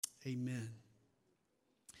Amen.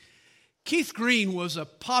 Keith Green was a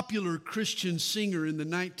popular Christian singer in the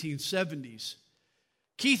 1970s.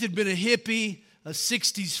 Keith had been a hippie, a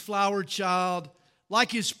 60s flower child.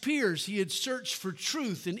 Like his peers, he had searched for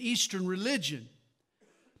truth in Eastern religion.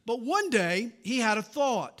 But one day, he had a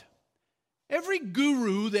thought. Every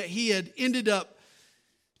guru that he had ended up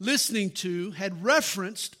listening to had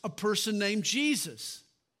referenced a person named Jesus.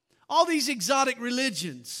 All these exotic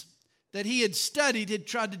religions that he had studied had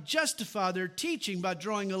tried to justify their teaching by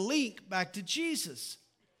drawing a link back to Jesus.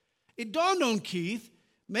 It dawned on Keith,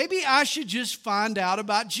 maybe I should just find out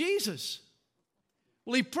about Jesus.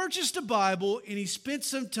 Well, he purchased a Bible and he spent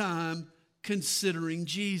some time considering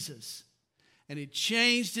Jesus. And it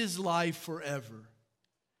changed his life forever.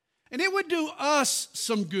 And it would do us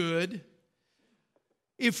some good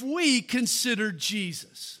if we considered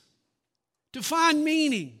Jesus. To find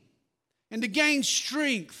meaning and to gain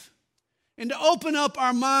strength and to open up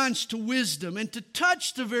our minds to wisdom and to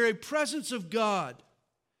touch the very presence of God.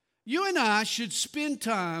 You and I should spend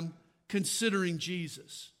time considering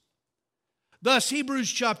Jesus. Thus, Hebrews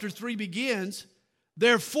chapter 3 begins,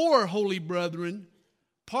 "Therefore, holy brethren,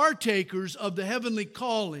 partakers of the heavenly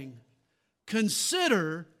calling,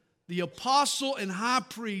 consider the apostle and high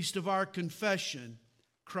priest of our confession,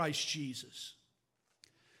 Christ Jesus."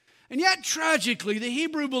 And yet, tragically, the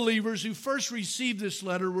Hebrew believers who first received this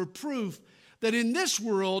letter were proof that in this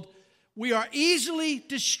world, we are easily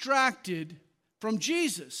distracted from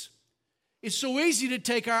Jesus. It's so easy to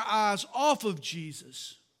take our eyes off of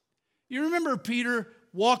Jesus. You remember Peter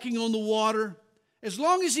walking on the water? As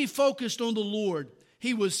long as he focused on the Lord,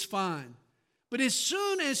 he was fine. But as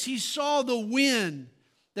soon as he saw the wind,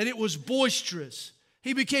 that it was boisterous,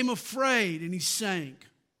 he became afraid and he sank.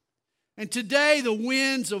 And today, the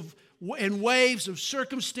winds and waves of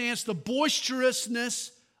circumstance, the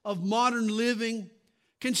boisterousness of modern living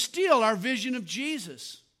can steal our vision of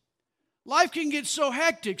Jesus. Life can get so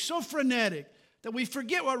hectic, so frenetic, that we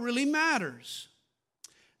forget what really matters,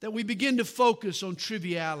 that we begin to focus on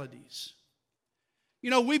trivialities.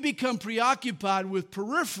 We become preoccupied with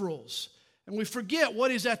peripherals, and we forget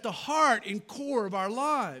what is at the heart and core of our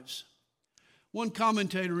lives. One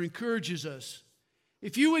commentator encourages us,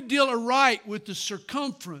 if you would deal aright with the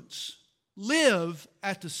circumference, live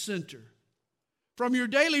at the center. From your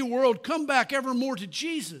daily world, come back evermore to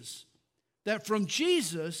Jesus, that from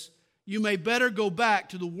Jesus you may better go back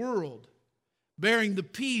to the world, bearing the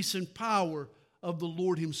peace and power of the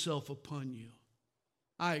Lord himself upon you.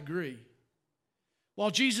 I agree.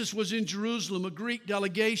 While Jesus was in Jerusalem, a Greek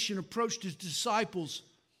delegation approached his disciples.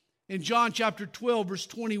 In John chapter 12, verse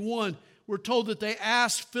 21, we're told that they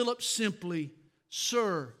asked Philip simply,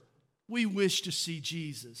 "Sir, we wish to see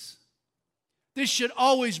Jesus." This should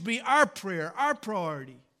always be our prayer, our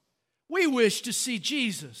priority. We wish to see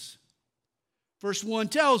Jesus. Verse 1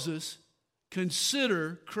 tells us,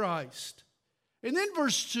 consider Christ. And then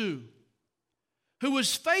verse 2, who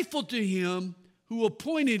was faithful to him who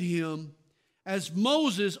appointed him, as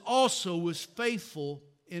Moses also was faithful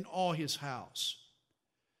in all his house.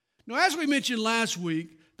 Now, as we mentioned last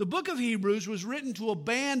week, the book of Hebrews was written to a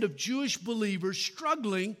band of Jewish believers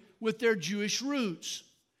struggling with their Jewish roots.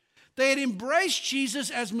 They had embraced Jesus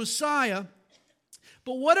as Messiah,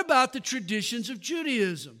 but what about the traditions of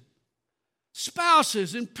Judaism?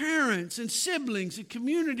 Spouses and parents and siblings and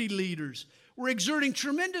community leaders were exerting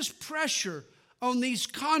tremendous pressure on these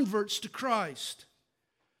converts to Christ.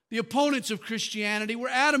 The opponents of Christianity were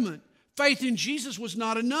adamant. Faith in Jesus was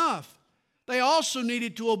not enough. They also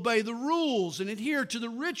needed to obey the rules and adhere to the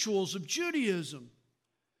rituals of Judaism.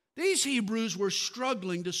 These Hebrews were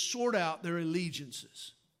struggling to sort out their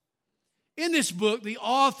allegiances. In this book, the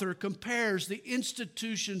author compares the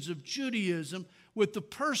institutions of Judaism with the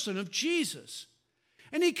person of Jesus.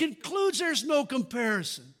 And he concludes there's no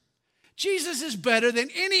comparison. Jesus is better than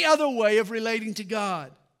any other way of relating to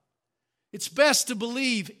God. It's best to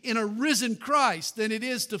believe in a risen Christ than it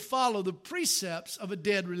is to follow the precepts of a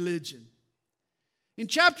dead religion. In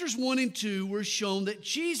chapters 1 and 2, we're shown that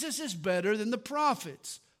Jesus is better than the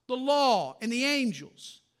prophets, the law, and the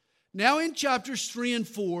angels. Now in chapters 3 and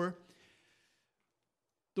 4,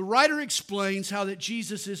 the writer explains how that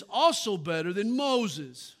Jesus is also better than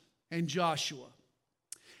Moses and Joshua.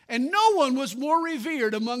 And no one was more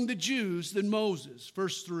revered among the Jews than Moses.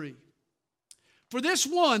 Verse 3. For this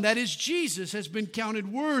one, that is Jesus, has been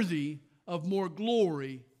counted worthy of more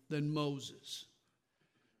glory than Moses.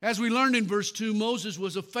 As we learned in verse 2, Moses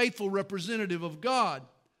was a faithful representative of God.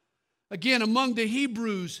 Again, among the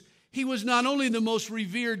Hebrews, he was not only the most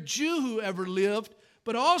revered Jew who ever lived,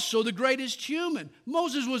 but also the greatest human.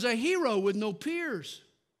 Moses was a hero with no peers.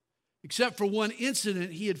 Except for one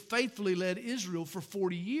incident, he had faithfully led Israel for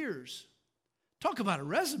 40 years. Talk about a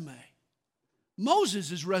resume.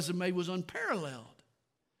 Moses' resume was unparalleled.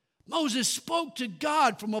 Moses spoke to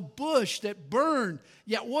God from a bush that burned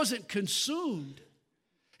yet wasn't consumed.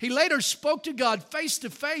 He later spoke to God face to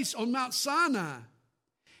face on Mount Sinai.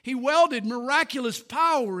 He wielded miraculous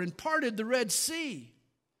power and parted the Red Sea.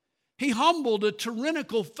 He humbled a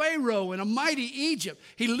tyrannical Pharaoh and a mighty Egypt.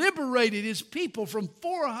 He liberated his people from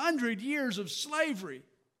 400 years of slavery.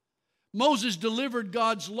 Moses delivered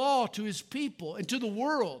God's law to his people and to the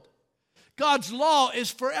world. God's law is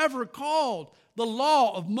forever called the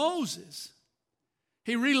law of Moses.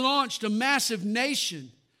 He relaunched a massive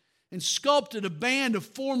nation and sculpted a band of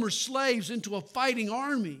former slaves into a fighting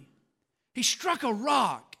army. He struck a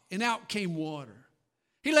rock and out came water.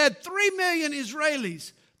 He led 3 million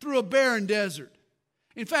Israelis through a barren desert.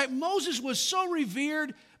 In fact, Moses was so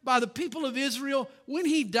revered by the people of Israel, when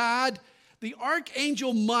he died, the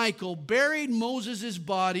archangel Michael buried Moses'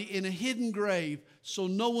 body in a hidden grave so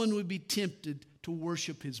no one would be tempted to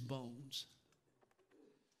worship his bones.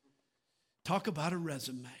 Talk about a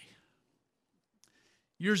resume.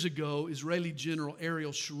 Years ago, Israeli General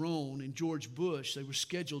Ariel Sharon and George Bush, they were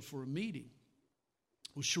scheduled for a meeting.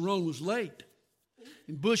 Well, Sharon was late,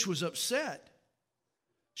 and Bush was upset.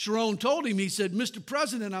 Sharon told him, he said, "Mr.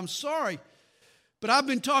 President, I'm sorry, but I've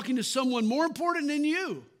been talking to someone more important than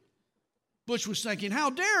you." Bush was thinking, how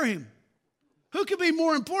dare him? Who could be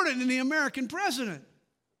more important than the American president?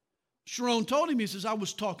 Sharon told him, he says, "I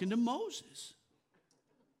was talking to Moses."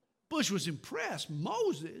 Bush was impressed.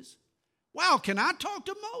 Moses? Wow, can I talk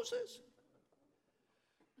to Moses?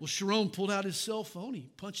 Well, Sharon pulled out his cell phone. He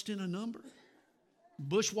punched in a number.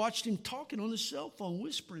 Bush watched him talking on his cell phone,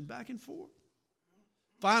 whispering back and forth.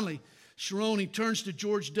 Finally, Sharon, he turns to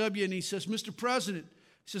George W. and he says, "Mr. President,"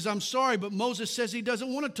 he says, "I'm sorry, but Moses says he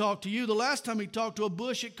doesn't want to talk to you. The last time he talked to a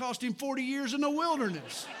bush, it cost him 40 years in the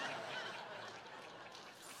wilderness."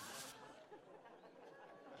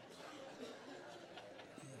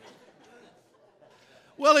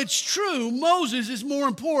 Well, it's true, Moses is more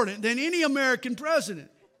important than any American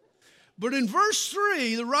president. But in verse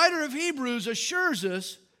 3, the writer of Hebrews assures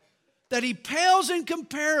us that he pales in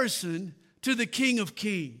comparison to the King of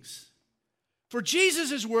Kings. For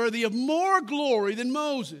Jesus is worthy of more glory than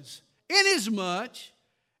Moses, inasmuch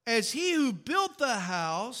as he who built the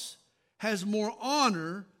house has more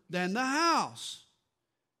honor than the house.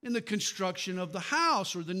 In the construction of the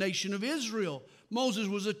house or the nation of Israel, Moses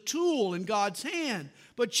was a tool in God's hand,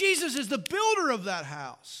 but Jesus is the builder of that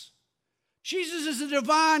house. Jesus is the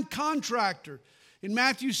divine contractor. In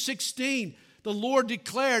Matthew 16, the Lord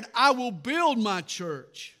declared, "I will build my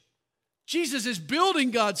church." Jesus is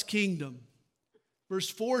building God's kingdom. Verse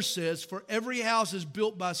 4 says, "For every house is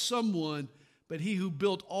built by someone, but he who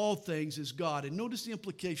built all things is God." And notice the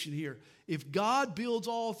implication here. If God builds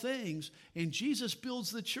all things and Jesus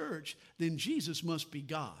builds the church, then Jesus must be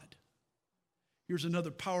God. Here's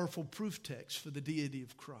another powerful proof text for the deity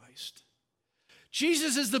of Christ.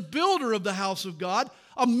 Jesus is the builder of the house of God,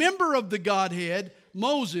 a member of the Godhead.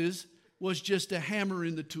 Moses was just a hammer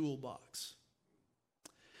in the toolbox.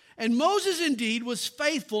 And Moses indeed was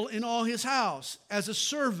faithful in all his house as a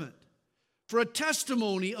servant for a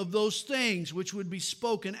testimony of those things which would be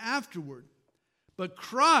spoken afterward, but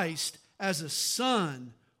Christ as a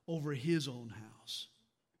son over his own house.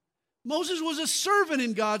 Moses was a servant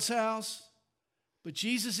in God's house, but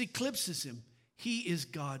Jesus eclipses him. He is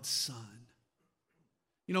God's son.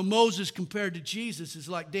 You know, Moses compared to Jesus is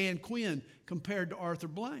like Dan Quinn compared to Arthur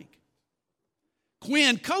Blank.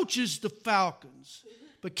 Quinn coaches the Falcons,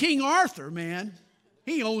 but King Arthur, man,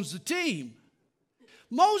 he owns the team.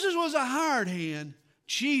 Moses was a hired hand.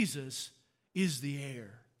 Jesus is the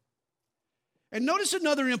heir. And notice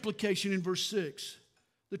another implication in verse 6.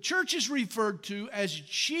 The church is referred to as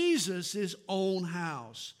Jesus' own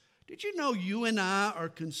house. Did you know you and I are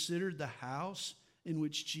considered the house in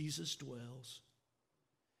which Jesus dwells?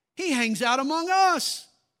 He hangs out among us.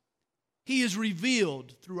 He is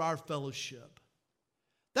revealed through our fellowship.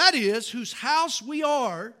 That is, whose house we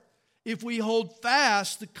are if we hold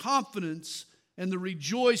fast the confidence and the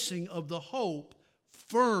rejoicing of the hope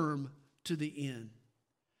firm to the end.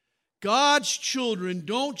 God's children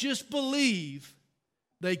don't just believe,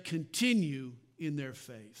 they continue in their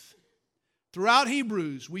faith. Throughout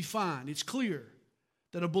Hebrews, we find it's clear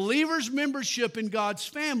that a believer's membership in God's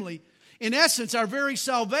family, in essence, our very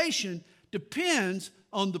salvation, depends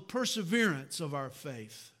on the perseverance of our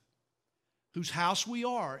faith, whose house we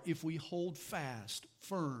are if we hold fast,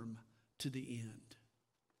 firm to the end.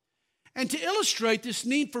 And to illustrate this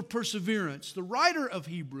need for perseverance, the writer of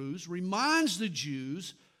Hebrews reminds the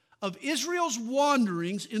Jews of Israel's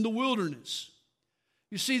wanderings in the wilderness.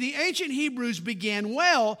 You see, the ancient Hebrews began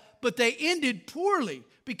well, but they ended poorly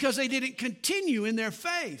because they didn't continue in their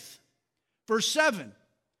faith. Verse 7,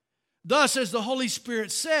 thus as the Holy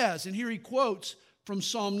Spirit says, and here he quotes from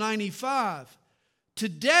Psalm 95,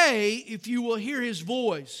 today, if you will hear his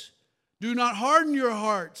voice, do not harden your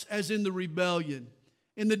hearts as in the rebellion,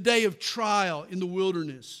 in the day of trial in the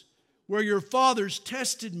wilderness, where your fathers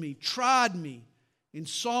tested me, tried me, and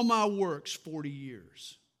saw my works 40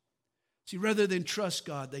 years. See, rather than trust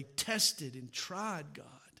God, they tested and tried God.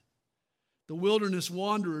 The wilderness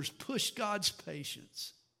wanderers pushed God's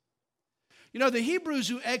patience. You know, the Hebrews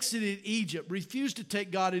who exited Egypt refused to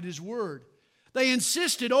take God at his word. They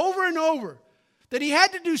insisted over and over that he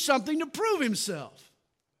had to do something to prove himself.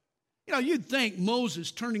 You know, you'd think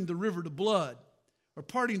Moses turning the river to blood or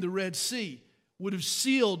parting the Red Sea would have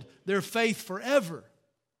sealed their faith forever.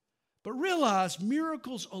 But realize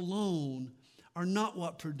miracles alone are not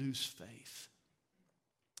what produce faith.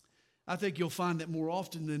 I think you'll find that more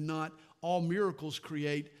often than not, all miracles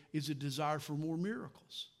create is a desire for more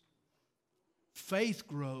miracles. Faith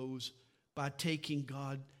grows by taking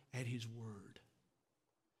God at his word.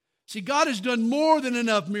 See, God has done more than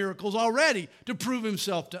enough miracles already to prove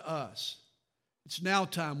himself to us. It's now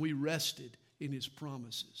time we rested in his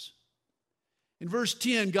promises. In verse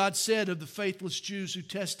 10, God said of the faithless Jews who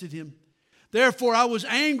tested him, therefore I was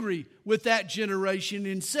angry with that generation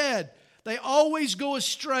and said, they always go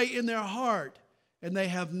astray in their heart, and they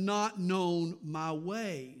have not known my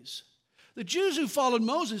ways. The Jews who followed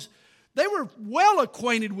Moses, they were well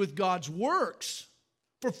acquainted with God's works.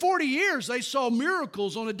 For 40 years, they saw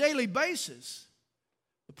miracles on a daily basis.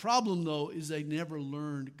 The problem, though, is they never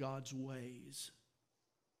learned God's ways.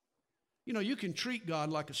 You know, you can treat God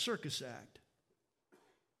like a circus act.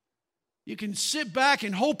 You can sit back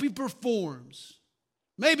and hope he performs.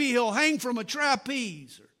 Maybe he'll hang from a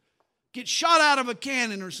trapeze or get shot out of a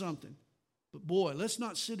cannon or something. But boy, let's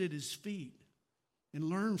not sit at his feet and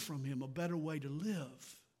learn from him a better way to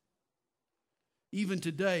live. Even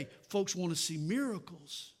today, folks want to see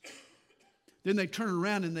miracles. Then they turn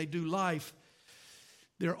around and they do life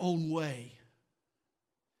their own way.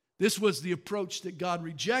 This was the approach that God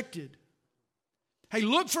rejected. Hey,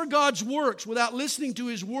 look for God's works without listening to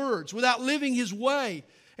his words, without living his way,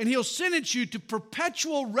 and he'll sentence you to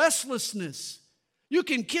perpetual restlessness. You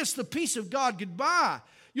can kiss the peace of God goodbye.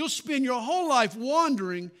 You'll spend your whole life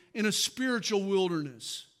wandering in a spiritual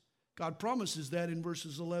wilderness. God promises that in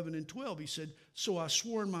verses 11 and 12. He said, so I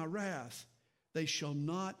swore in my wrath, they shall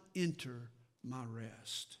not enter my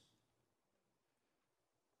rest.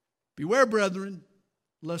 Beware, brethren,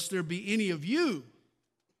 lest there be any of you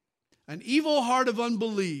an evil heart of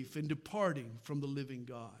unbelief in departing from the living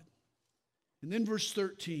God. And then verse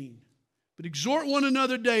 13, but exhort one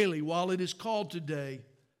another daily while it is called today,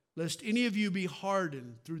 lest any of you be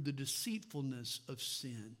hardened through the deceitfulness of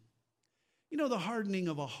sin. You know, the hardening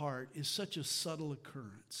of a heart is such a subtle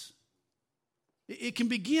occurrence. It can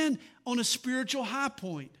begin on a spiritual high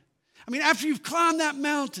point. I mean, after you've climbed that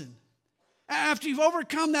mountain, after you've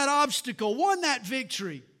overcome that obstacle, won that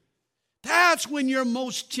victory, that's when you're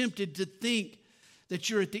most tempted to think that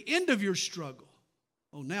you're at the end of your struggle.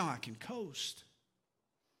 Oh, now I can coast.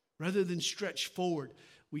 Rather than stretch forward,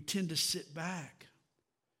 we tend to sit back.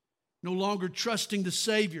 No longer trusting the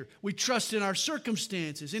Savior. We trust in our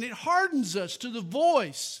circumstances, and it hardens us to the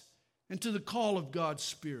voice and to the call of God's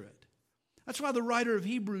Spirit. That's why the writer of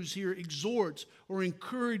Hebrews here exhorts or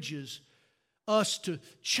encourages us to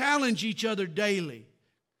challenge each other daily.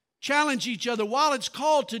 Challenge each other while it's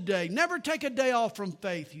called today. Never take a day off from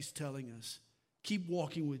faith, he's telling us. Keep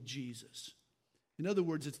walking with Jesus. In other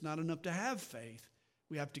words, it's not enough to have faith.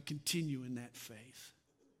 We have to continue in that faith.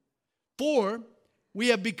 4, we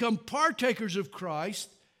have become partakers of Christ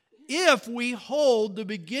if we hold the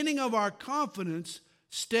beginning of our confidence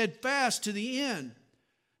steadfast to the end.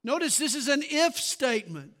 Notice this is an if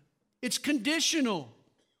statement. It's conditional.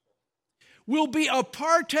 We'll be a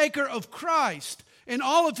partaker of Christ and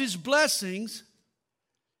all of his blessings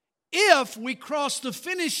if we cross the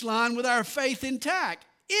finish line with our faith intact,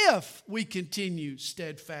 if we continue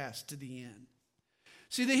steadfast to the end.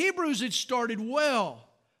 See, the Hebrews had started well.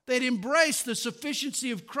 They'd embraced the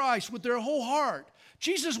sufficiency of Christ with their whole heart.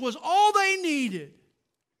 Jesus was all they needed.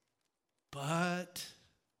 But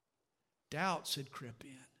doubts had crept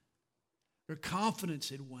in. Their confidence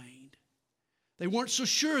had waned. They weren't so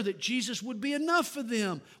sure that Jesus would be enough for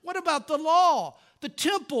them. What about the law, the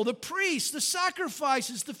temple, the priests, the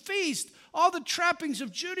sacrifices, the feast, all the trappings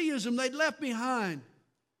of Judaism they'd left behind?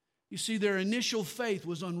 You see, their initial faith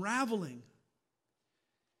was unraveling.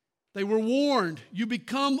 They were warned, you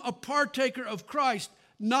become a partaker of Christ,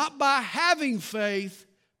 not by having faith,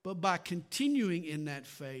 but by continuing in that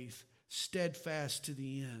faith, steadfast to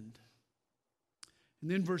the end. And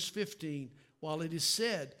then verse 15, while it is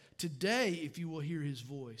said, today if you will hear his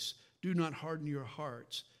voice, do not harden your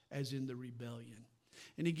hearts as in the rebellion.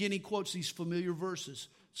 And again he quotes these familiar verses,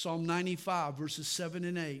 Psalm 95, verses 7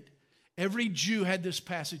 and 8. Every Jew had this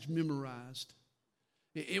passage memorized.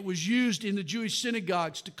 It was used in the Jewish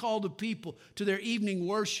synagogues to call the people to their evening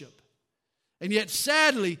worship. And yet,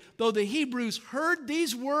 sadly, though the Hebrews heard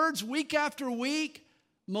these words week after week,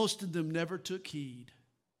 most of them never took heed.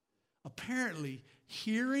 Apparently,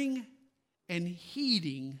 hearing and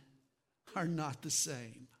heeding are not the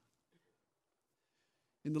same.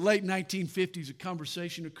 In the late 1950s, a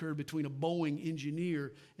conversation occurred between a Boeing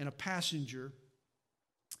engineer and a passenger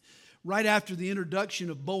right after the introduction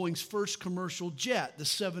of Boeing's first commercial jet, the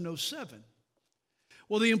 707.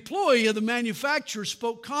 Well, the employee of the manufacturer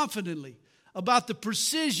spoke confidently about the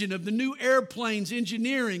precision of the new airplane's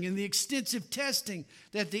engineering and the extensive testing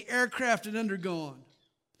that the aircraft had undergone.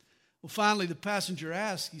 Well, finally, the passenger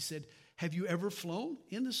asked, he said, have you ever flown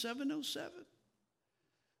in the 707?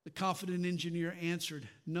 The confident engineer answered,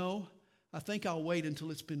 no, I think I'll wait until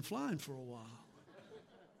it's been flying for a while.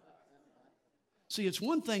 See, it's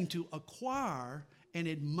one thing to acquire and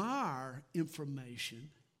admire information.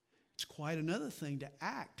 It's quite another thing to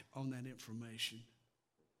act on that information.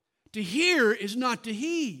 To hear is not to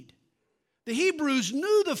heed. The Hebrews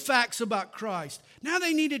knew the facts about Christ. Now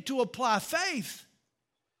they needed to apply faith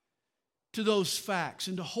to those facts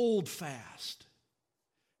and to hold fast.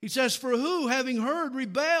 He says, for who, having heard,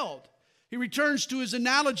 rebelled? He returns to his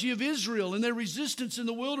analogy of Israel and their resistance in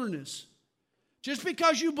the wilderness. Just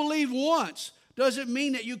because you believe once doesn't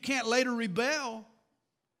mean that you can't later rebel.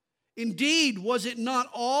 Indeed, was it not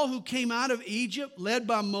all who came out of Egypt led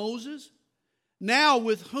by Moses? Now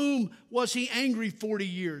with whom was he angry 40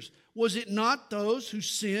 years? Was it not those who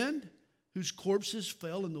sinned, whose corpses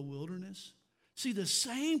fell in the wilderness? See, the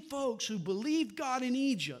same folks who believed God in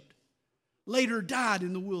Egypt later died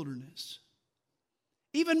in the wilderness.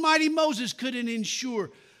 Even mighty Moses couldn't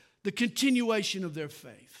ensure the continuation of their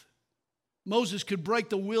faith. Moses could break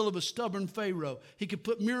the will of a stubborn Pharaoh. He could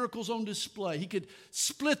put miracles on display. He could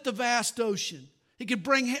split the vast ocean. He could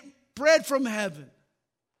bring bread from heaven.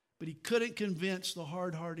 But he couldn't convince the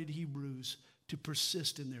hard-hearted Hebrews to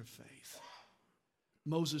persist in their faith.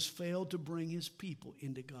 Moses failed to bring his people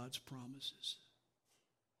into God's promises.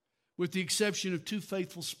 With the exception of two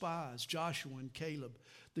faithful spies, Joshua and Caleb,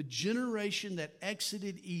 the generation that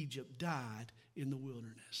exited Egypt died in the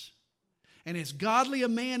wilderness. And as godly a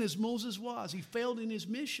man as Moses was, he failed in his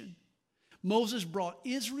mission. Moses brought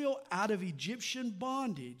Israel out of Egyptian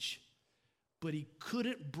bondage, but he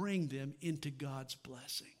couldn't bring them into God's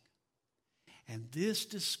blessing. And this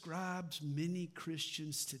describes many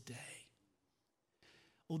Christians today.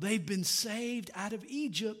 Well, they've been saved out of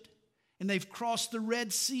Egypt, and they've crossed the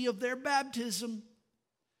Red Sea of their baptism.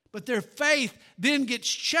 But their faith then gets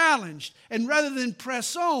challenged, and rather than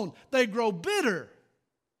press on, they grow bitter.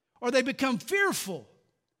 Or they become fearful.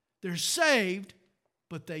 They're saved,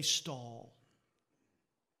 but they stall.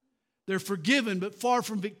 They're forgiven, but far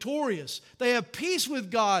from victorious. They have peace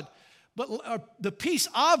with God, but the peace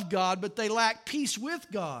of God, but they lack peace with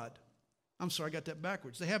God. I'm sorry, I got that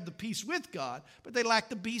backwards. They have the peace with God, but they lack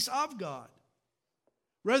the peace of God.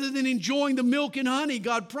 Rather than enjoying the milk and honey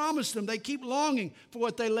God promised them, they keep longing for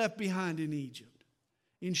what they left behind in Egypt.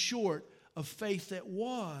 In short, a faith that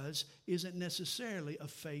was isn't necessarily a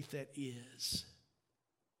faith that is.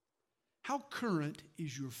 How current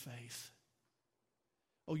is your faith?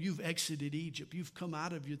 Oh, you've exited Egypt. You've come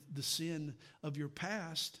out of the sin of your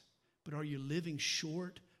past, but are you living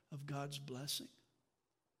short of God's blessing?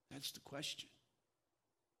 That's the question.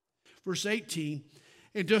 Verse 18,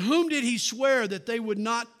 and to whom did he swear that they would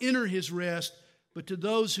not enter his rest, but to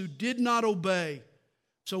those who did not obey?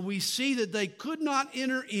 So we see that they could not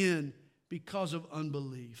enter in because of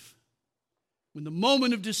unbelief. When the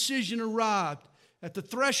moment of decision arrived at the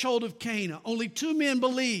threshold of Canaan, only 2 men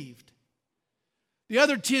believed. The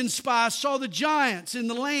other 10 spies saw the giants in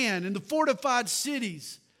the land and the fortified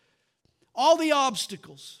cities, all the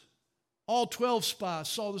obstacles. All 12 spies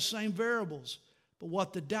saw the same variables. But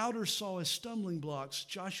what the doubters saw as stumbling blocks,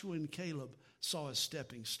 Joshua and Caleb saw as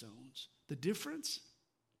stepping stones. The difference?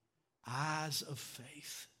 Eyes of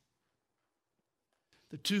faith.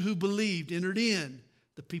 The 2 who believed entered in.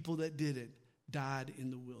 The people that didn't died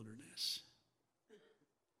in the wilderness.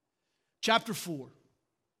 Chapter 4.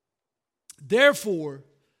 Therefore,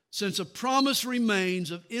 since a promise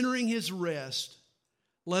remains of entering his rest,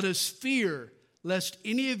 let us fear lest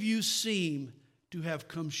any of you seem to have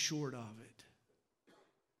come short of it.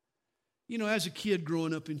 You know, as a kid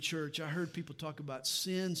growing up in church, I heard people talk about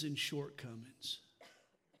sins and shortcomings.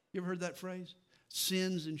 You ever heard that phrase?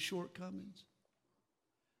 Sins and shortcomings?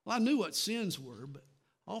 Well, I knew what sins were, but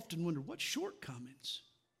I often wondered, what shortcomings?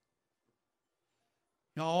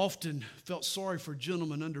 You know, I often felt sorry for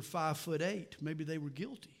gentlemen under 5'8". Maybe they were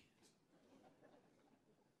guilty.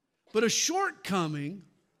 But a shortcoming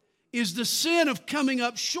is the sin of coming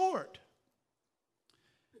up short.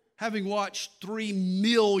 Having watched 3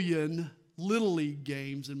 million Little League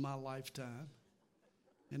games in my lifetime,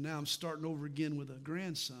 and now I'm starting over again with a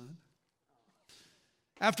grandson.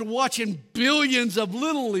 After watching billions of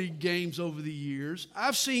Little League games over the years,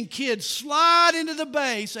 I've seen kids slide into the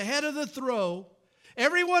base ahead of the throw.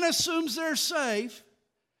 Everyone assumes they're safe,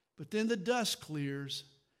 but then the dust clears,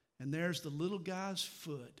 and there's the little guy's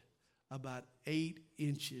foot about 8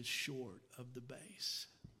 inches short of the base.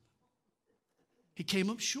 He came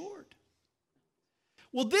up short.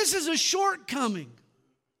 Well, this is a shortcoming.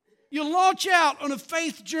 You launch out on a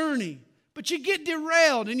faith journey, but you get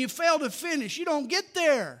derailed and you fail to finish. You don't get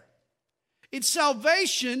there. It's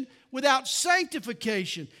salvation without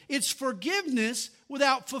sanctification. It's forgiveness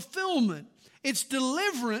without fulfillment. It's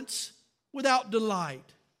deliverance without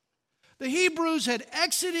delight. The Hebrews had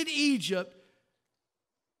exited Egypt,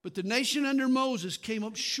 but the nation under Moses came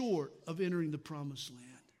up short of entering the promised land.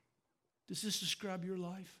 Does this describe your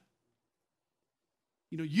life?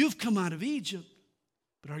 You know, you've come out of Egypt,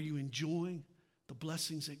 but are you enjoying the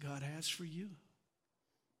blessings that God has for you?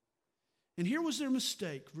 And here was their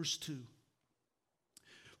mistake, verse 2.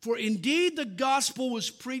 For indeed the gospel was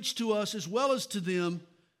preached to us as well as to them,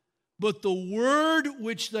 but the word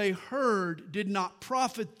which they heard did not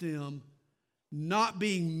profit them, not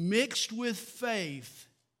being mixed with faith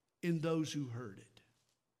in those who heard it.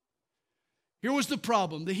 Here was the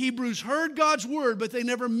problem. The Hebrews heard God's word, but they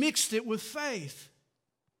never mixed it with faith.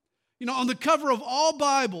 You know, on the cover of all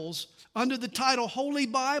Bibles, under the title Holy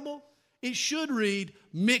Bible, it should read,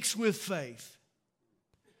 mixed with faith.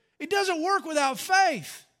 It doesn't work without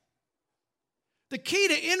faith. The key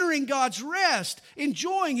to entering God's rest,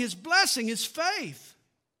 enjoying His blessing, is faith.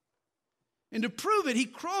 And to prove it, he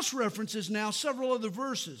cross-references now several other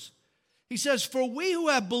verses. He says, for we who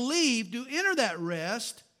have believed do enter that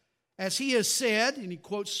rest, as He has said, and he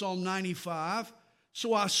quotes Psalm 95,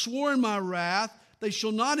 so I swore in my wrath, they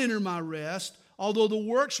shall not enter my rest, although the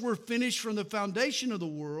works were finished from the foundation of the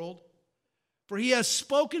world. For He has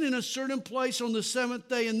spoken in a certain place on the seventh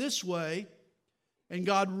day in this way, and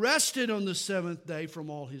God rested on the seventh day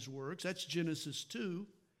from all His works. That's Genesis 2.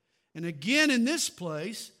 And again in this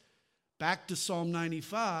place, back to Psalm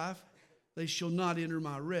 95, they shall not enter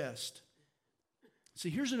my rest.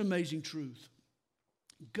 See, here's an amazing truth.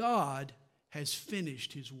 God has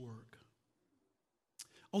finished His work.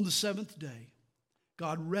 On the seventh day,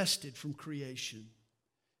 God rested from creation,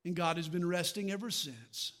 and God has been resting ever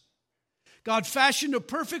since. God fashioned a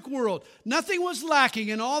perfect world. Nothing was lacking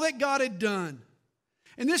in all that God had done.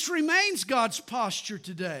 And this remains God's posture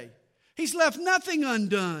today. He's left nothing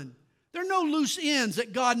undone. There are no loose ends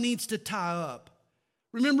that God needs to tie up.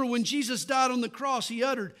 Remember when Jesus died on the cross, He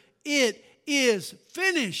uttered, "It is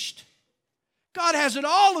finished." God has it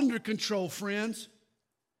all under control, friends.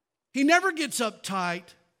 He never gets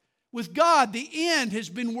uptight. With God, the end has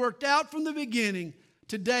been worked out from the beginning.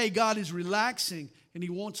 Today, God is relaxing, and He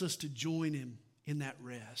wants us to join Him in that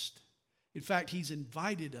rest. In fact, He's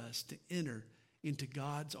invited us to enter into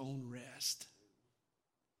God's own rest.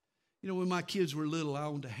 You know, when my kids were little, I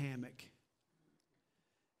owned a hammock.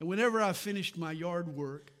 And whenever I finished my yard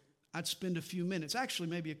work, I'd spend a few minutes, actually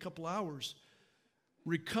maybe a couple hours,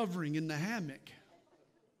 recovering in the hammock.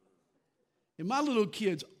 And my little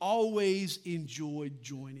kids always enjoyed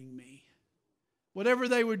joining me. Whatever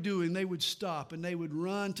they were doing, they would stop and they would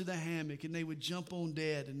run to the hammock and they would jump on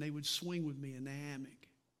Dad and they would swing with me in the hammock.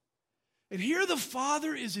 And here the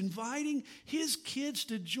Father is inviting His kids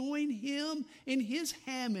to join Him in His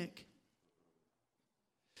hammock.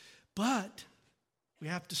 But we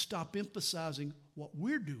have to stop emphasizing what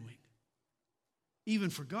we're doing,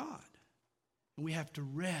 even for God. And we have to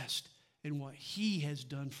rest in what He has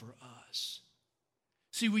done for us.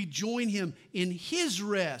 See, we join Him in His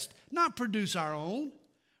rest, not produce our own.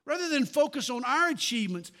 Rather than focus on our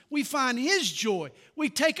achievements, we find His joy. We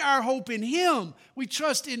take our hope in Him. We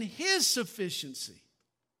trust in His sufficiency.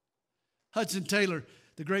 Hudson Taylor,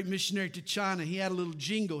 the great missionary to China, he had a little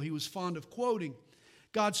jingle he was fond of quoting.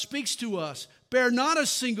 God speaks to us, "Bear not a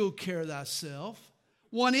single care thyself.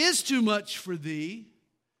 One is too much for thee.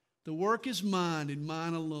 The work is mine and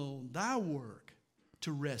mine alone. Thy work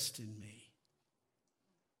to rest in me."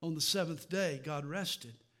 On the seventh day, God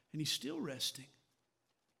rested, and he's still resting.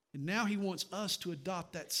 And now he wants us to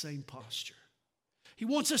adopt that same posture. He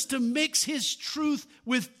wants us to mix his truth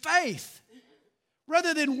with faith.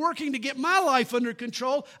 Rather than working to get my life under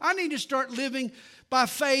control, I need to start living by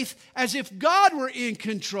faith as if God were in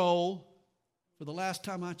control. For the last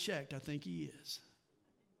time I checked, I think he is.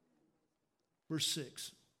 Verse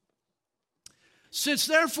 6. Since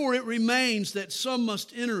therefore it remains that some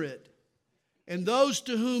must enter it, and those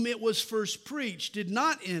to whom it was first preached did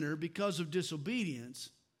not enter because of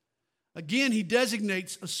disobedience, again he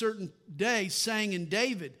designates a certain day, saying in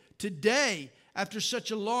David, today, after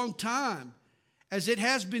such a long time, as it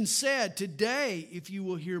has been said, today, if you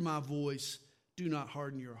will hear my voice, do not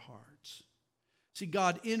harden your hearts. See,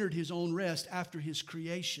 God entered his own rest after his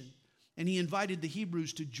creation, and he invited the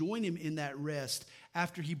Hebrews to join him in that rest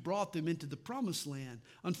after he brought them into the promised land.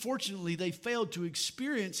 Unfortunately, they failed to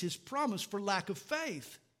experience his promise for lack of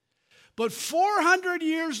faith. But 400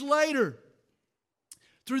 years later,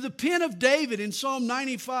 through the pen of David in Psalm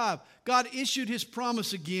 95, God issued his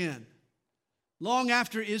promise again. Long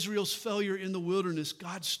after Israel's failure in the wilderness,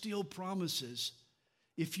 God still promises,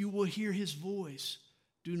 if you will hear his voice,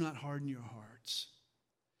 do not harden your hearts.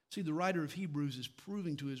 See, the writer of Hebrews is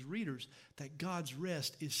proving to his readers that God's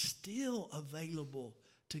rest is still available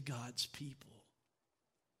to God's people.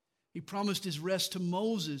 He promised his rest to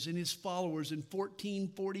Moses and his followers in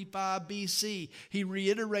 1445 BC. He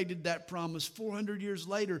reiterated that promise 400 years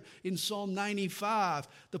later in Psalm 95.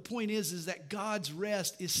 The point is that God's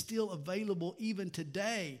rest is still available even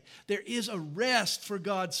today. There is a rest for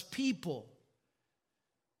God's people,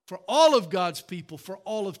 for all of God's people, for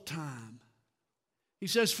all of time. He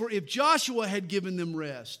says, for if Joshua had given them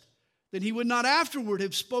rest, then he would not afterward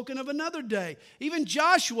have spoken of another day. Even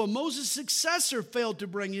Joshua, Moses' successor, failed to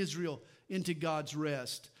bring Israel into God's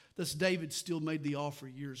rest. Thus David still made the offer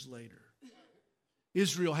years later.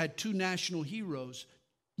 Israel had two national heroes,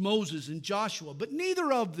 Moses and Joshua, but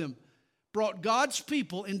neither of them brought God's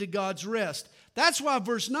people into God's rest. That's why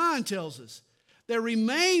verse 9 tells us, there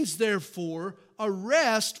remains therefore a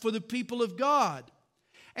rest for the people of God.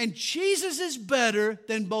 And Jesus is better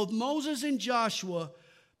than both Moses and Joshua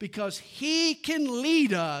because he can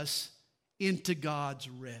lead us into God's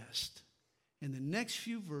rest. And the next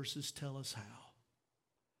few verses tell us how.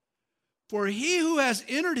 For he who has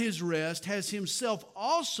entered his rest has himself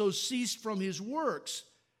also ceased from his works,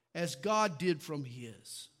 as God did from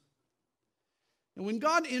his. And when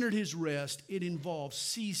God entered his rest, it involves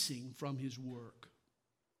ceasing from his work.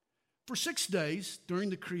 For 6 days during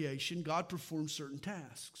the creation, God performed certain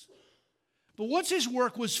tasks. But once his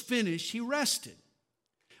work was finished, he rested.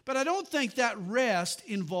 But I don't think that rest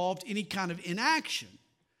involved any kind of inaction.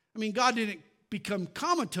 I mean, God didn't become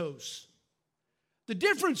comatose. The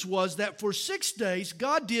difference was that for 6 days,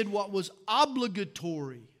 God did what was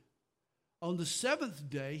obligatory. On the seventh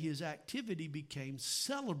day, his activity became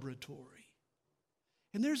celebratory.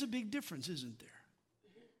 And there's a big difference, isn't there?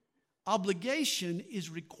 Obligation is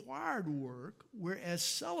required work, whereas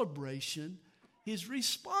celebration is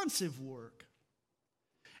responsive work.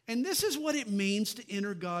 And this is what it means to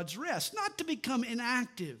enter God's rest, not to become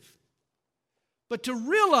inactive, but to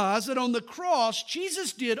realize that on the cross,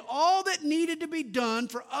 Jesus did all that needed to be done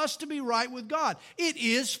for us to be right with God. It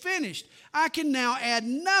is finished. I can now add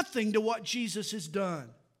nothing to what Jesus has done.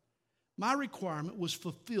 My requirement was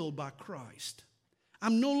fulfilled by Christ.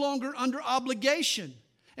 I'm no longer under obligation.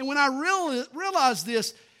 And when I realize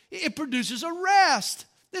this, it produces a rest.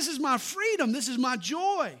 This is my freedom. This is my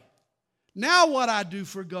joy. Now what I do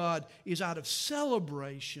for God is out of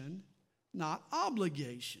celebration, not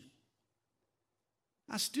obligation.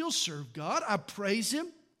 I still serve God. I praise him.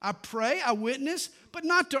 I pray. I witness, but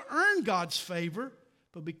not to earn God's favor,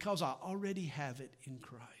 but because I already have it in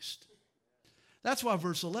Christ. That's why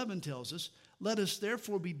verse 11 tells us, let us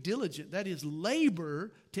therefore be diligent, that is,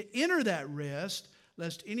 labor to enter that rest,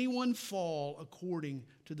 lest anyone fall according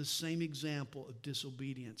to the same example of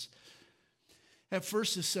disobedience. At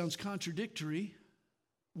first, this sounds contradictory.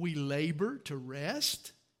 We labor to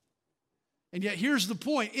rest. And yet, here's the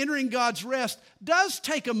point. Entering God's rest does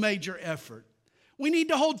take a major effort. We need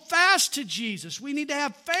to hold fast to Jesus. We need to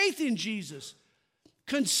have faith in Jesus.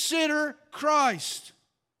 Consider Christ.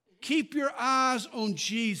 Keep your eyes on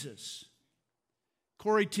Jesus.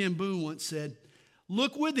 Corrie ten Boom once said,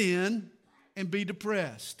 look within and be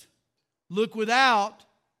depressed. Look without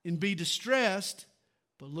and be distressed,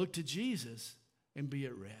 but look to Jesus and be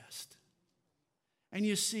at rest. And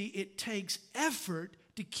you see, it takes effort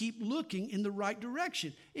to keep looking in the right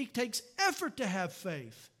direction. It takes effort to have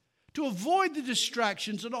faith, to avoid the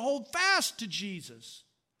distractions and to hold fast to Jesus.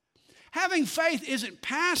 Having faith isn't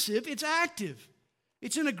passive, it's active.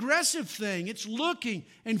 It's an aggressive thing. It's looking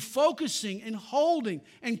and focusing and holding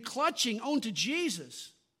and clutching onto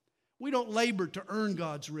Jesus. We don't labor to earn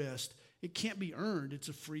God's rest. It can't be earned. It's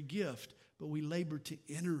a free gift. But we labor to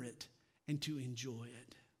enter it and to enjoy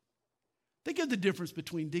it. Think of the difference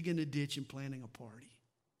between digging a ditch and planning a party.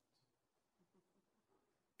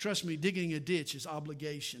 Trust me, digging a ditch is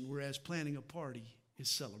obligation, whereas planning a party is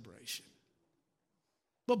celebration.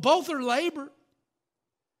 But both are labor.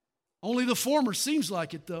 Only the former seems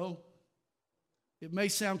like it, though. It may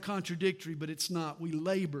sound contradictory, but it's not. We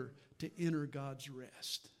labor to enter God's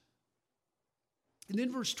rest. And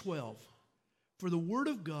then verse 12. For the word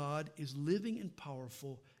of God is living and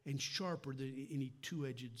powerful and sharper than any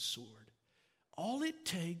two-edged sword. All it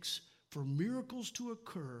takes for miracles to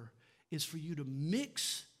occur is for you to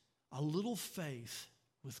mix a little faith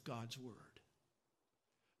with God's word.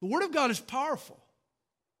 The word of God is powerful,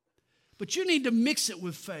 but you need to mix it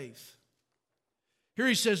with faith. Here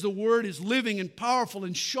he says the word is living and powerful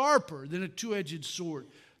and sharper than a two-edged sword.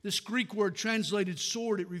 This Greek word translated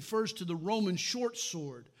sword, it refers to the Roman short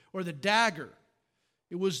sword or the dagger.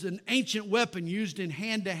 It was an ancient weapon used in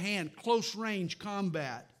hand-to-hand, close-range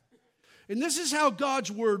combat. And this is how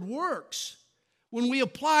God's word works. When we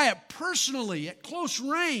apply it personally at close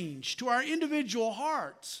range to our individual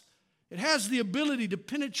hearts, it has the ability to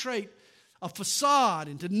penetrate a facade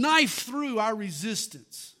and to knife through our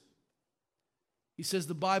resistance. He says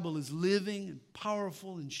the Bible is living and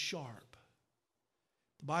powerful and sharp.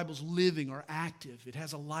 The Bible's living or active. It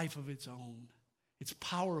has a life of its own. It's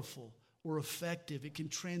powerful or effective. It can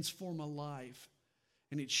transform a life.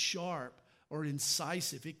 And it's sharp or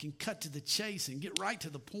incisive. It can cut to the chase and get right to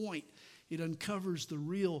the point. It uncovers the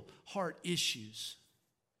real heart issues.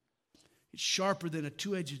 It's sharper than a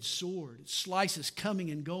two-edged sword. It slices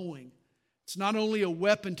coming and going. It's not only a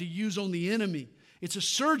weapon to use on the enemy, it's a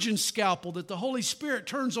surgeon's scalpel that the Holy Spirit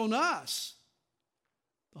turns on us.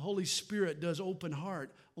 The Holy Spirit does open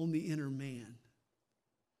heart on the inner man.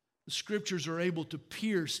 The Scriptures are able to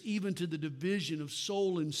pierce even to the division of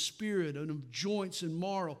soul and spirit and of joints and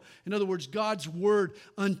marrow. In other words, God's Word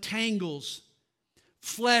untangles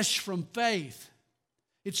flesh from faith.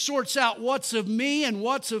 It sorts out what's of me and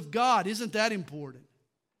what's of God. Isn't that important?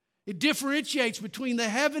 It differentiates between the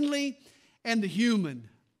heavenly and the human.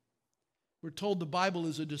 We're told the Bible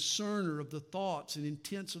is a discerner of the thoughts and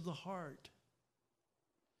intents of the heart.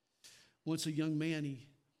 Once a young man, he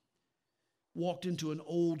walked into an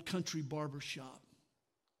old country barber shop.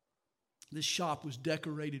 This shop was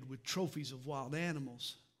decorated with trophies of wild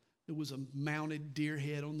animals. There was a mounted deer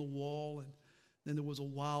head on the wall, and then there was a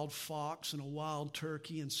wild fox and a wild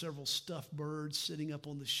turkey and several stuffed birds sitting up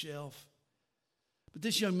on the shelf. But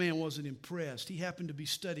this young man wasn't impressed. He happened to be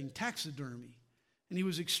studying taxidermy, and he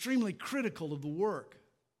was extremely critical of the work.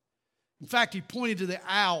 In fact, he pointed to the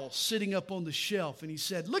owl sitting up on the shelf, and he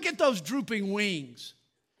said, "Look at those drooping wings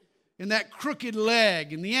and that crooked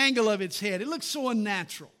leg and the angle of its head. It looks so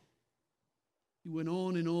unnatural." He went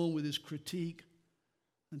on with his critique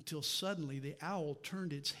until suddenly the owl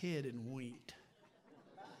turned its head and winked.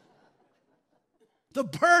 The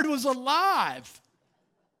bird was alive.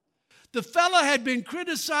 The fellow had been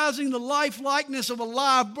criticizing the life-likeness of a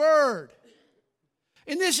live bird.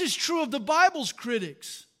 And this is true of the Bible's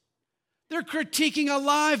critics. They're critiquing a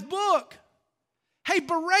live book. Hey,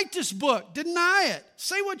 berate this book. Deny it.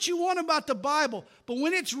 Say what you want about the Bible. But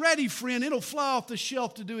when it's ready, friend, it'll fly off the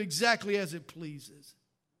shelf to do exactly as it pleases.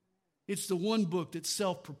 It's the one book that's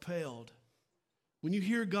self-propelled. When you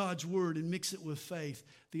hear God's word and mix it with faith,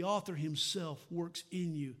 the author himself works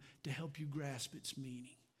in you to help you grasp its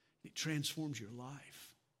meaning. It transforms your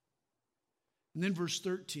life. And then verse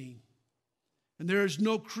 13. And there is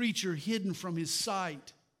no creature hidden from his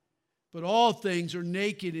sight, but all things are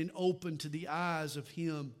naked and open to the eyes of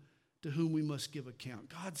him to whom we must give account.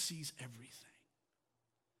 God sees everything.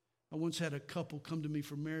 I once had a couple come to me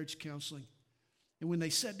for marriage counseling, and when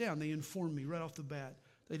they sat down, they informed me right off the bat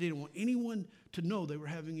they didn't want anyone to know they were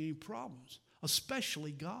having any problems,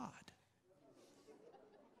 especially God.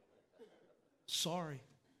 Sorry.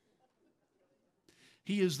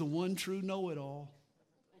 He is the one true know-it-all.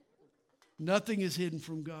 Nothing is hidden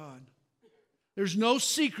from God. There's no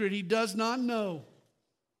secret he does not know.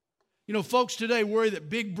 You know, folks today worry that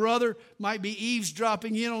Big Brother might be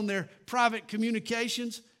eavesdropping in on their private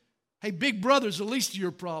communications. Hey, Big Brother's the least of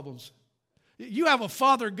your problems. You have a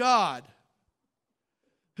Father God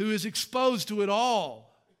who is exposed to it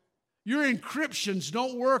all. Your encryptions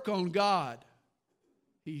don't work on God.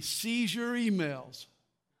 He sees your emails.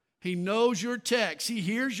 He knows your texts. He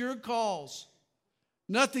hears your calls.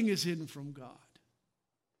 Nothing is hidden from God.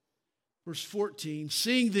 Verse 14,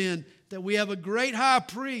 seeing then that we have a great high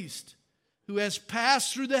priest who has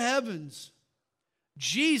passed through the heavens,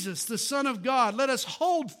 Jesus, the Son of God, let us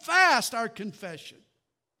hold fast our confession.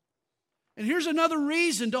 And here's another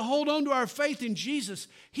reason to hold on to our faith in Jesus.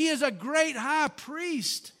 He is a great high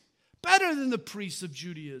priest, better than the priests of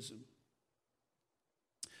Judaism.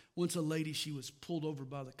 Once a lady, she was pulled over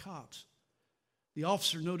by the cops. The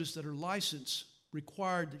officer noticed that her license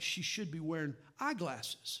required that she should be wearing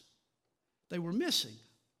eyeglasses. They were missing.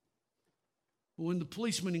 When the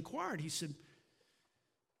policeman inquired, he said,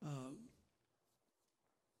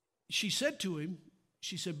 she said to him,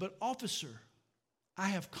 but officer, I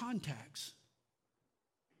have contacts.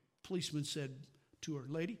 Policeman said to her,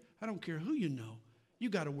 lady, I don't care who you know. You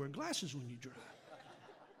got to wear glasses when you drive.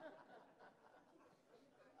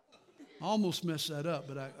 I almost messed that up,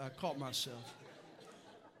 but I caught myself.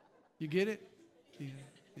 You get it?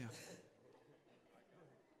 Yeah.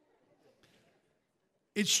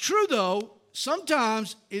 It's true, though,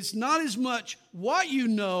 sometimes it's not as much what you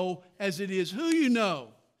know as it is who you know.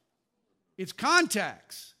 It's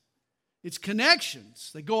contacts. It's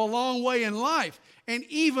connections. They go a long way in life and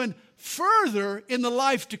even further in the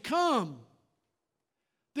life to come.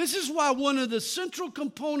 This is why one of the central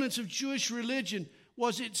components of Jewish religion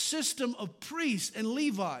was its system of priests and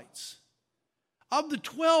Levites. Of the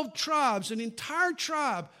 12 tribes, an entire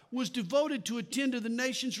tribe was devoted to attend to the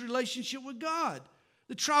nation's relationship with God.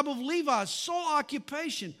 The tribe of Levi's sole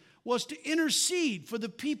occupation was to intercede for the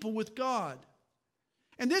people with God.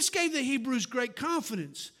 And this gave the Hebrews great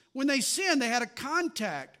confidence. When they sinned, they had a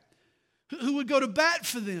contact who would go to bat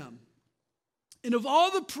for them. And of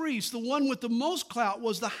all the priests, the one with the most clout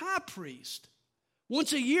was the high priest.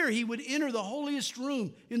 Once a year, he would enter the holiest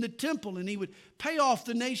room in the temple and he would pay off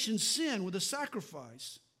the nation's sin with a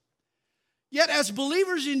sacrifice. Yet as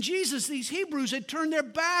believers in Jesus, these Hebrews had turned their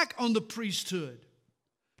back on the priesthood.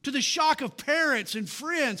 To the shock of parents and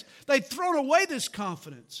friends, they'd thrown away this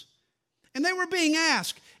confidence. And they were being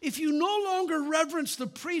asked, if you no longer reverence the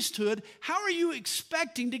priesthood, how are you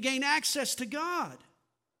expecting to gain access to God?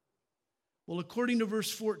 Well, according to verse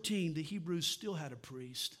 14, the Hebrews still had a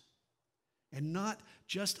priest. And not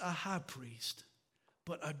just a high priest,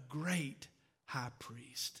 but a great high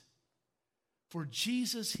priest. For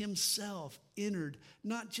Jesus himself entered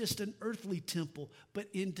not just an earthly temple, but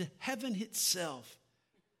into heaven itself.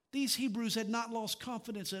 These Hebrews had not lost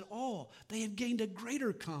confidence at all. They had gained a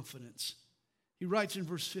greater confidence. He writes in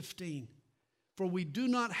verse 15, for we do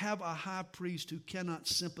not have a high priest who cannot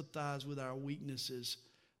sympathize with our weaknesses,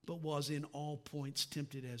 but was in all points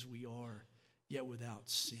tempted as we are, yet without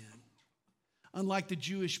sin. Unlike the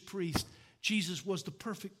Jewish priest, Jesus was the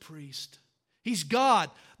perfect priest. He's God.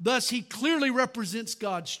 Thus, he clearly represents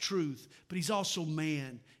God's truth. But he's also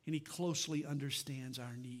man, and he closely understands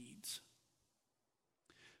our needs.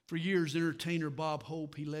 For years, entertainer Bob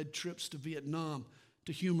Hope, he led trips to Vietnam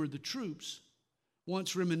to humor the troops.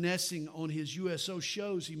 Once reminiscing on his USO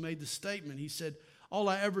shows, he made the statement. He said, all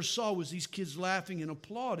I ever saw was these kids laughing and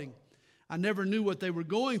applauding. I never knew what they were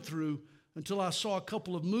going through until I saw a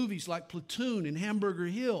couple of movies like Platoon and Hamburger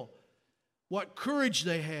Hill. What courage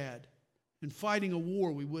they had in fighting a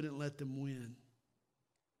war we wouldn't let them win.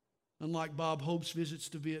 Unlike Bob Hope's visits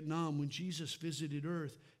to Vietnam, when Jesus visited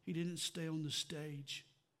earth, he didn't stay on the stage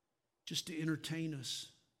just to entertain us.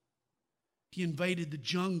 He invaded the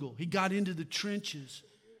jungle. He got into the trenches.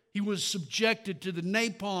 He was subjected to the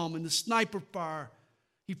napalm and the sniper fire.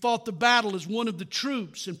 He fought the battle as one of the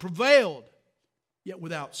troops and prevailed, yet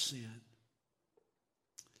without sin.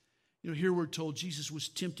 Here we're told Jesus was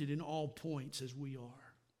tempted in all points as we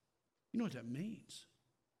are. You know what that means?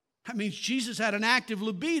 That means Jesus had an active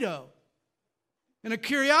libido and a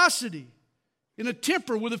curiosity and a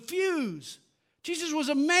temper with a fuse. Jesus was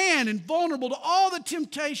a man and vulnerable to all the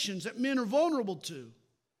temptations that men are vulnerable to,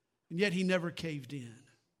 and yet he never caved in.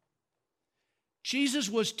 Jesus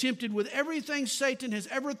was tempted with everything Satan has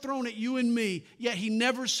ever thrown at you and me, yet he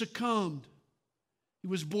never succumbed. He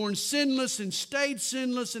was born sinless and stayed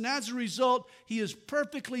sinless, and as a result, he is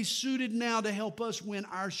perfectly suited now to help us win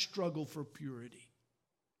our struggle for purity.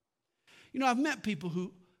 I've met people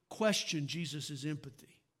who question Jesus' empathy.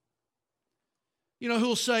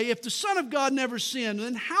 Who'll say, if the Son of God never sinned,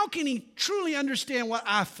 then how can he truly understand what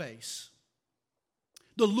I face?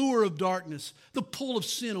 The lure of darkness, the pull of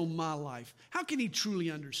sin on my life. How can he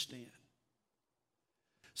truly understand?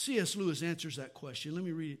 C.S. Lewis answers that question. Let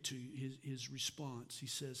me read it to you, his response. He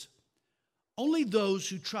says, only those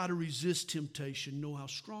who try to resist temptation know how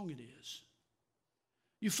strong it is.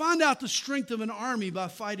 You find out the strength of an army by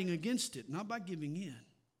fighting against it, not by giving in.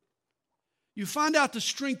 You find out the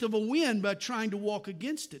strength of a wind by trying to walk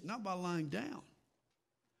against it, not by lying down.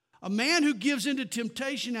 A man who gives into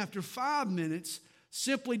temptation after 5 minutes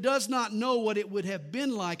simply does not know what it would have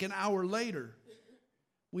been like an hour later.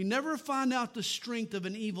 We never find out the strength of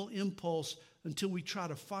an evil impulse until we try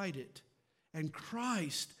to fight it. And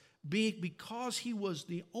Christ, because he was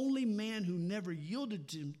the only man who never yielded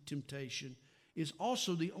to temptation, is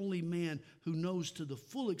also the only man who knows to the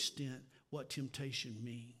full extent what temptation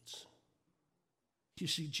means. You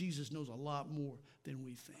see, Jesus knows a lot more than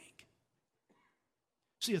we think.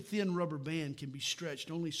 See, a thin rubber band can be stretched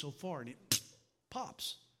only so far, and it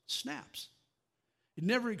pops, snaps. It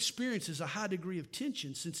never experiences a high degree of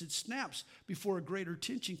tension since it snaps before a greater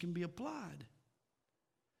tension can be applied.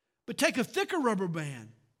 But take a thicker rubber band.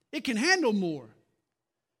 It can handle more.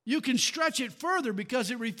 You can stretch it further because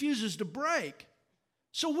it refuses to break.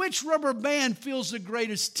 So which rubber band feels the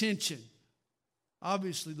greatest tension?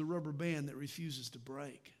 Obviously, the rubber band that refuses to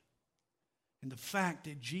break. And the fact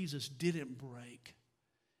that Jesus didn't break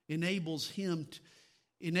enabled him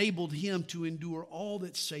to endure all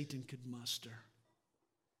that Satan could muster.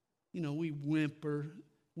 You know, we whimper,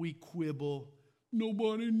 we quibble.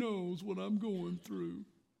 Nobody knows what I'm going through.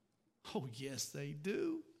 Oh, yes, they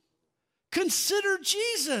do. Consider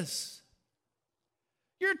Jesus.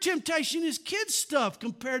 Your temptation is kid stuff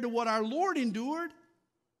compared to what our Lord endured.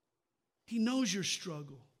 He knows your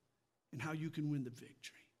struggle and how you can win the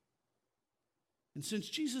victory. And since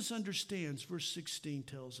Jesus understands, verse 16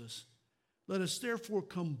 tells us, let us therefore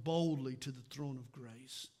come boldly to the throne of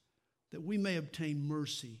grace, that we may obtain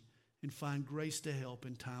mercy and find grace to help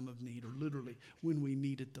in time of need, or literally, when we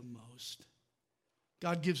need it the most.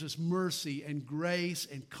 God gives us mercy and grace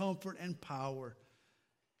and comfort and power,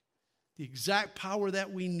 the exact power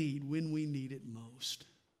that we need when we need it most.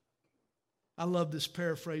 I love this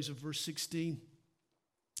paraphrase of verse 16.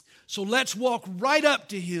 So let's walk right up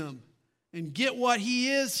to him and get what he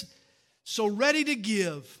is so ready to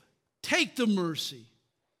give. Take the mercy,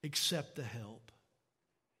 accept the help.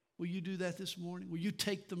 Will you do that this morning? Will you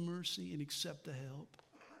take the mercy and accept the help?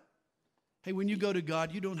 Hey, when you go to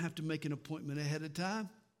God, you don't have to make an appointment ahead of time.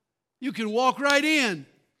 You can walk right in,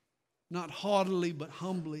 not haughtily but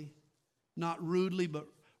humbly, not rudely but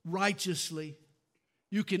righteously.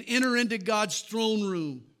 You can enter into God's throne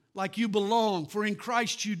room like you belong, for in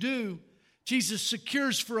Christ you do. Jesus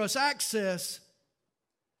secures for us access.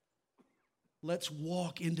 Let's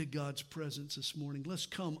walk into God's presence this morning. Let's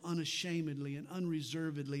come unashamedly and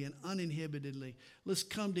unreservedly and uninhibitedly. Let's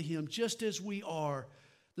come to him just as we are.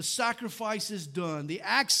 The sacrifice is done. The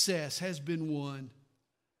access has been won.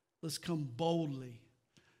 Let's come boldly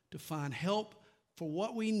to find help for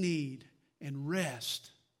what we need and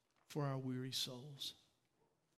rest for our weary souls.